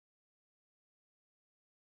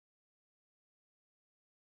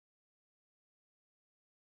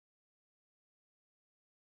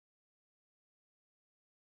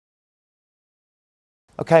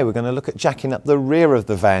Okay, we're going to look at jacking up the rear of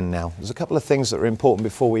the van now. There's a couple of things that are important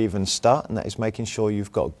before we even start, and that is making sure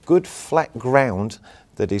you've got good flat ground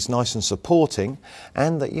that is nice and supporting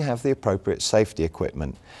and that you have the appropriate safety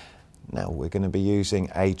equipment. Now we're going to be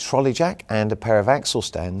using a trolley jack and a pair of axle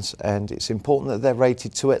stands, and it's important that they're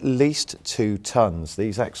rated to at least 2 tons.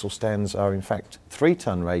 These axle stands are in fact 3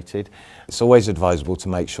 ton rated. It's always advisable to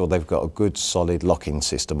make sure they've got a good solid locking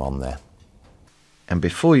system on there. And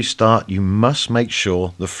before you start, you must make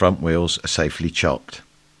sure the front wheels are safely chocked.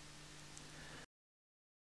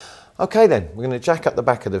 Okay then, we're going to jack up the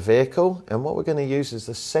back of the vehicle, and what we're going to use is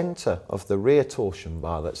the centre of the rear torsion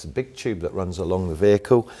bar. That's the big tube that runs along the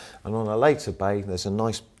vehicle, and on a later bay there's a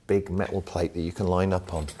nice big metal plate that you can line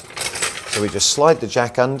up on. So we just slide the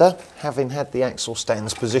jack under, having had the axle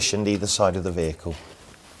stands positioned either side of the vehicle.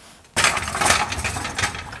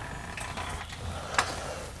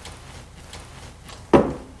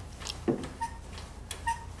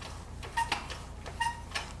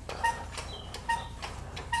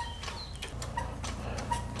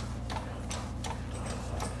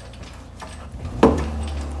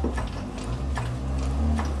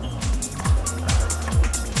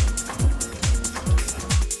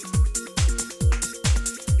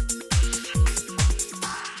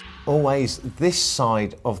 Always this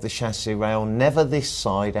side of the chassis rail, never this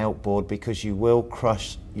side outboard, because you will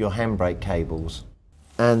crush your handbrake cables.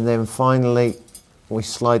 And then finally we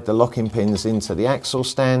slide the locking pins into the axle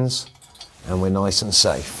stands and we're nice and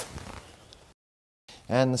safe.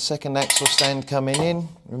 And the second axle stand coming in,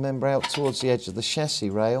 remember, out towards the edge of the chassis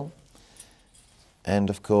rail, and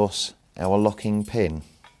of course our locking pin.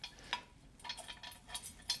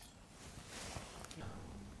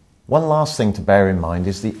 One last thing to bear in mind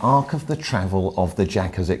is the arc of the travel of the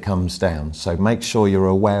jack as it comes down. So make sure you're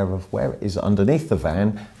aware of where it is underneath the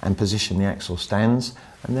van and position the axle stands.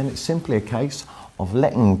 And then it's simply a case of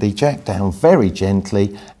letting the jack down very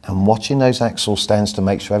gently and watching those axle stands to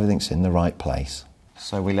make sure everything's in the right place.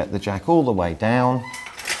 So we let the jack all the way down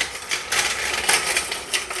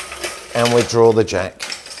and withdraw the jack.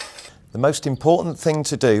 The most important thing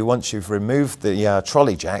to do once you've removed the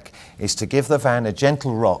trolley jack is to give the van a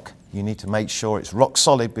gentle rock. You need to make sure it's rock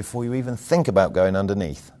solid before you even think about going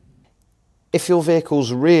underneath. If your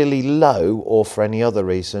vehicle's really low, or for any other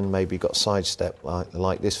reason, maybe you've got side step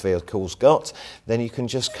like this vehicle's got, then you can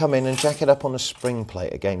just come in and jack it up on a spring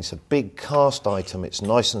plate. Again, it's a big cast item, it's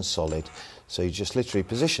nice and solid. So you just literally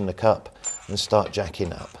position the cup and start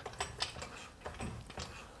jacking up.